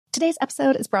Today's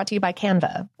episode is brought to you by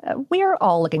Canva. We're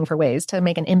all looking for ways to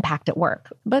make an impact at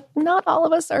work, but not all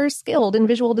of us are skilled in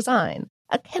visual design.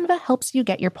 Canva helps you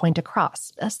get your point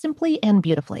across, simply and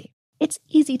beautifully. It's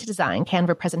easy to design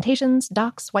Canva presentations,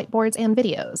 docs, whiteboards, and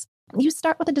videos. You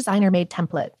start with a designer-made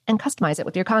template and customize it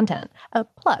with your content.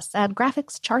 Plus, add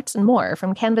graphics, charts, and more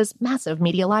from Canva's massive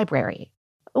media library.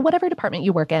 Whatever department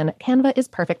you work in, Canva is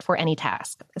perfect for any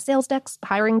task. Sales decks,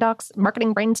 hiring docs,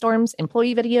 marketing brainstorms,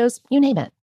 employee videos, you name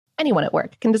it. Anyone at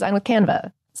work can design with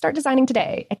Canva. Start designing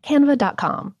today at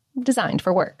canva.com. Designed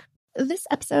for work. This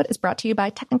episode is brought to you by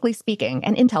Technically Speaking,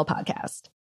 an Intel podcast.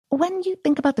 When you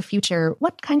think about the future,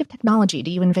 what kind of technology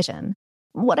do you envision?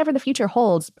 Whatever the future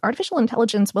holds, artificial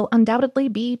intelligence will undoubtedly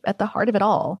be at the heart of it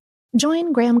all.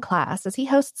 Join Graham Class as he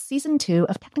hosts Season 2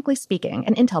 of Technically Speaking,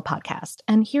 an Intel podcast,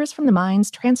 and hears from the minds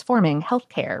transforming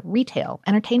healthcare, retail,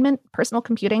 entertainment, personal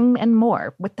computing, and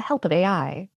more with the help of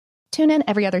AI. Tune in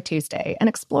every other Tuesday and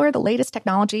explore the latest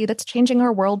technology that's changing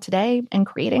our world today and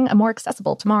creating a more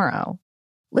accessible tomorrow.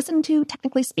 Listen to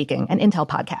Technically Speaking, an Intel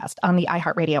podcast on the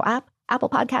iHeartRadio app, Apple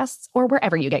Podcasts, or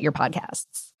wherever you get your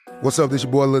podcasts. What's up, this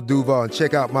your boy Lil Duval, and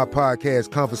check out my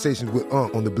podcast, Conversations with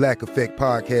Unc, on the Black Effect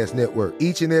Podcast Network.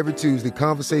 Each and every Tuesday,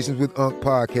 Conversations with Unc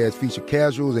podcast feature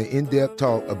casual and in-depth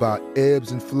talk about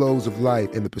ebbs and flows of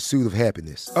life and the pursuit of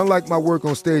happiness. Unlike my work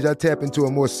on stage, I tap into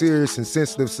a more serious and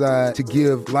sensitive side to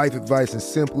give life advice and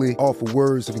simply offer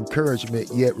words of encouragement,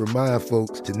 yet remind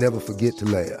folks to never forget to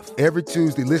laugh. Every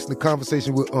Tuesday, listen to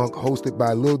Conversation with Unc, hosted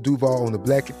by Lil Duval on the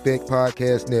Black Effect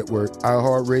Podcast Network,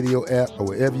 iHeartRadio app, or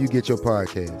wherever you get your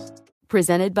podcasts.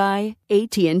 Presented by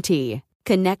AT&T.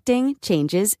 Connecting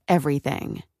changes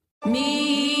everything.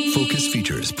 Focus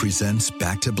Features presents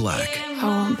Back to Black. I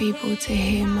want people to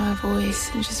hear my voice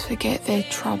and just forget their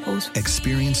troubles.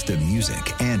 Experience the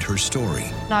music and her story.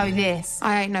 Know this,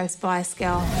 I ain't no Spice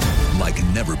Girl. Like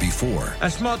never before.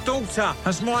 That's my daughter.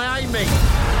 That's my Amy.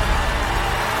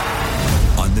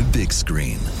 On the big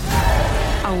screen.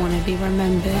 I want to be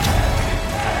remembered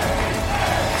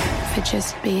for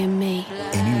just being me.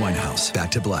 Amy Winehouse,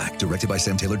 Back to Black, directed by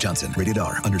Sam Taylor Johnson. Rated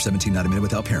R, under 17, not a minute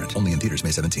without parent. Only in theaters May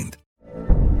 17th.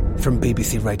 From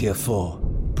BBC Radio 4,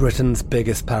 Britain's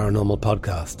biggest paranormal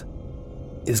podcast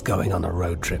is going on a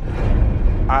road trip.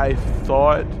 I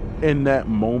thought in that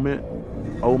moment,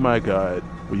 oh my God,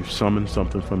 we've summoned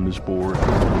something from this board.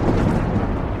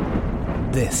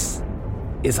 This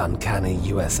is Uncanny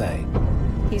USA.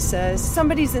 He says,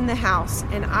 somebody's in the house,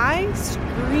 and I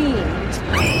screamed.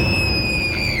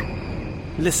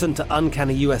 Listen to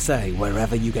Uncanny USA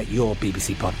wherever you get your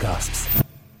BBC podcasts,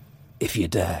 if you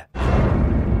dare.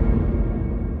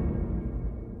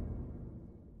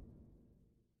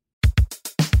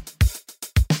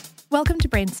 Welcome to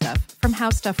Brain Stuff from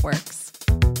How Stuff Works.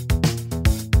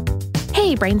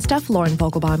 Hey, Brain Stuff, Lauren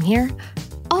Vogelbaum here.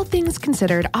 All things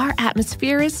considered, our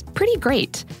atmosphere is pretty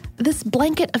great. This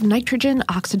blanket of nitrogen,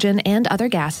 oxygen, and other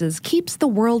gases keeps the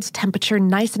world's temperature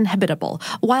nice and habitable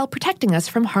while protecting us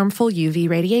from harmful UV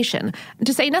radiation,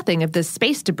 to say nothing of the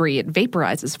space debris it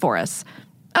vaporizes for us.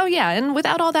 Oh yeah, and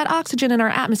without all that oxygen in our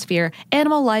atmosphere,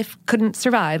 animal life couldn't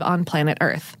survive on planet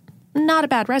Earth. Not a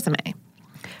bad resume.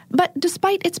 But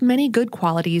despite its many good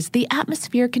qualities, the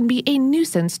atmosphere can be a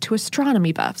nuisance to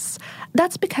astronomy buffs.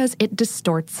 That's because it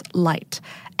distorts light.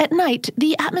 At night,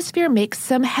 the atmosphere makes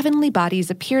some heavenly bodies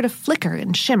appear to flicker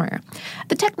and shimmer.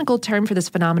 The technical term for this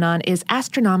phenomenon is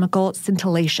astronomical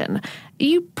scintillation.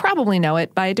 You probably know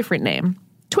it by a different name,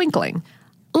 twinkling.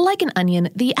 Like an onion,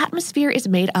 the atmosphere is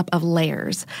made up of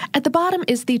layers. At the bottom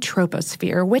is the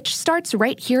troposphere, which starts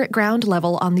right here at ground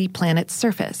level on the planet's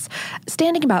surface.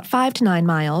 Standing about 5 to 9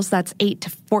 miles, that's 8 to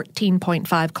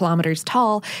 14.5 kilometers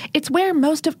tall, it's where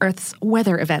most of Earth's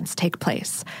weather events take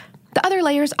place. The other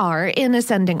layers are, in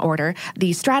ascending order,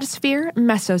 the stratosphere,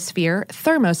 mesosphere,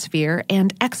 thermosphere,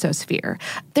 and exosphere.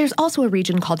 There's also a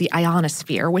region called the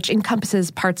ionosphere, which encompasses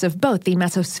parts of both the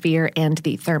mesosphere and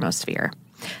the thermosphere.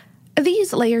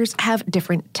 These layers have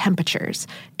different temperatures.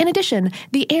 In addition,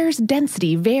 the air's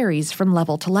density varies from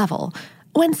level to level.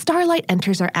 When starlight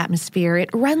enters our atmosphere, it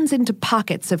runs into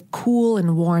pockets of cool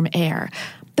and warm air.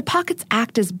 The pockets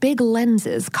act as big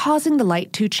lenses, causing the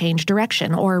light to change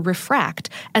direction or refract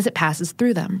as it passes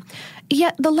through them.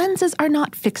 Yet the lenses are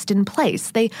not fixed in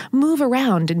place. They move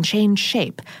around and change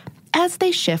shape. As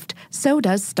they shift, so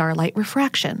does starlight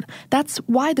refraction. That's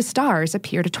why the stars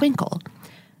appear to twinkle.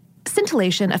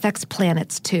 Scintillation affects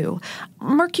planets, too.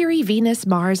 Mercury, Venus,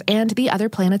 Mars, and the other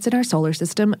planets in our solar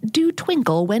system do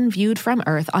twinkle when viewed from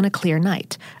Earth on a clear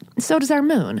night. So does our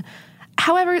moon.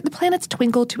 However, the planets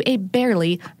twinkle to a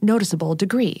barely noticeable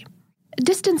degree.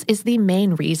 Distance is the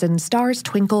main reason stars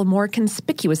twinkle more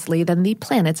conspicuously than the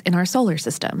planets in our solar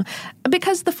system.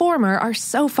 Because the former are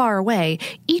so far away,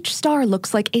 each star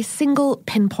looks like a single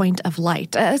pinpoint of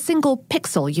light, a single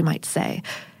pixel, you might say.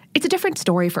 It's a different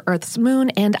story for Earth's moon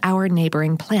and our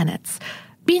neighboring planets.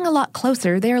 Being a lot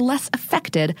closer, they are less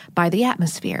affected by the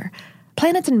atmosphere.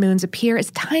 Planets and moons appear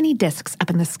as tiny disks up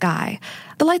in the sky.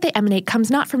 The light they emanate comes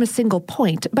not from a single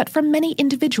point, but from many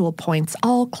individual points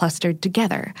all clustered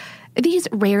together. These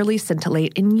rarely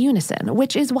scintillate in unison,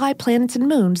 which is why planets and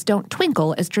moons don't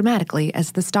twinkle as dramatically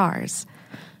as the stars.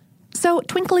 So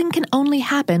twinkling can only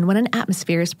happen when an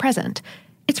atmosphere is present.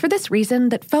 It's for this reason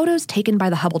that photos taken by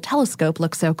the Hubble telescope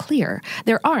look so clear.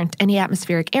 There aren't any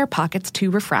atmospheric air pockets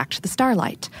to refract the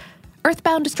starlight.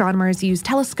 Earthbound astronomers use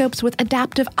telescopes with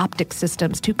adaptive optic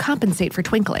systems to compensate for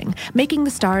twinkling, making the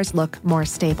stars look more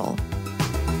stable.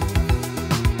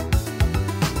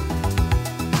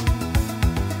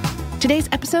 Today's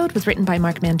episode was written by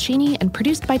Mark Mancini and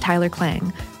produced by Tyler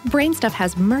Klang. Brainstuff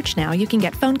has merch now. You can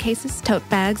get phone cases, tote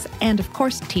bags, and of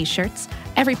course, t-shirts.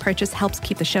 Every purchase helps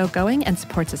keep the show going and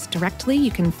supports us directly. You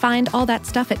can find all that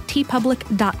stuff at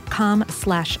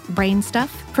tpublic.com/brainstuff.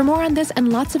 For more on this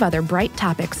and lots of other bright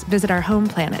topics, visit our home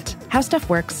planet,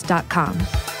 howstuffworks.com.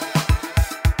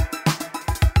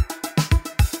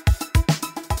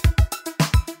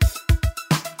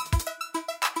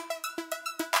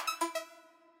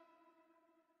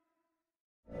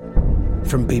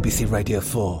 From BBC Radio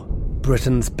 4,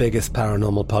 Britain's biggest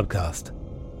paranormal podcast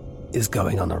is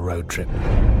going on a road trip.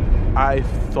 I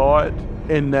thought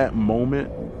in that moment,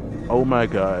 oh my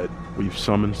God, we've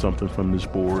summoned something from this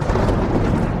board.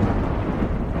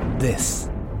 This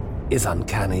is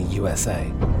Uncanny USA.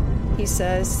 He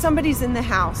says, somebody's in the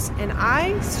house, and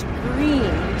I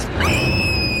screamed.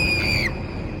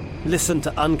 Listen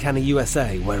to Uncanny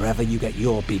USA wherever you get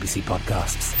your BBC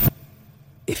podcasts,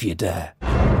 if you dare.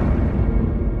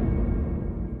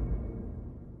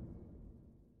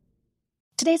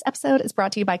 Today's episode is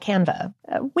brought to you by Canva.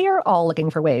 We're all looking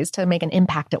for ways to make an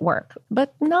impact at work,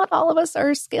 but not all of us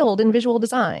are skilled in visual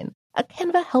design.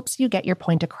 Canva helps you get your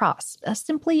point across,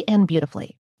 simply and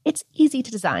beautifully. It's easy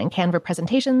to design Canva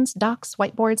presentations, docs,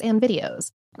 whiteboards, and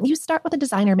videos. You start with a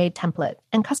designer-made template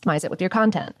and customize it with your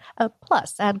content.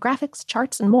 Plus, add graphics,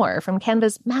 charts, and more from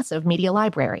Canva's massive media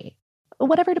library.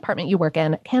 Whatever department you work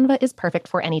in, Canva is perfect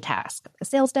for any task.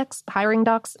 Sales decks, hiring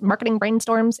docs, marketing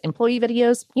brainstorms, employee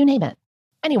videos, you name it.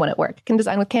 Anyone at work can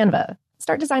design with Canva.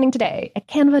 Start designing today at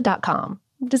canva.com.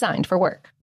 Designed for work.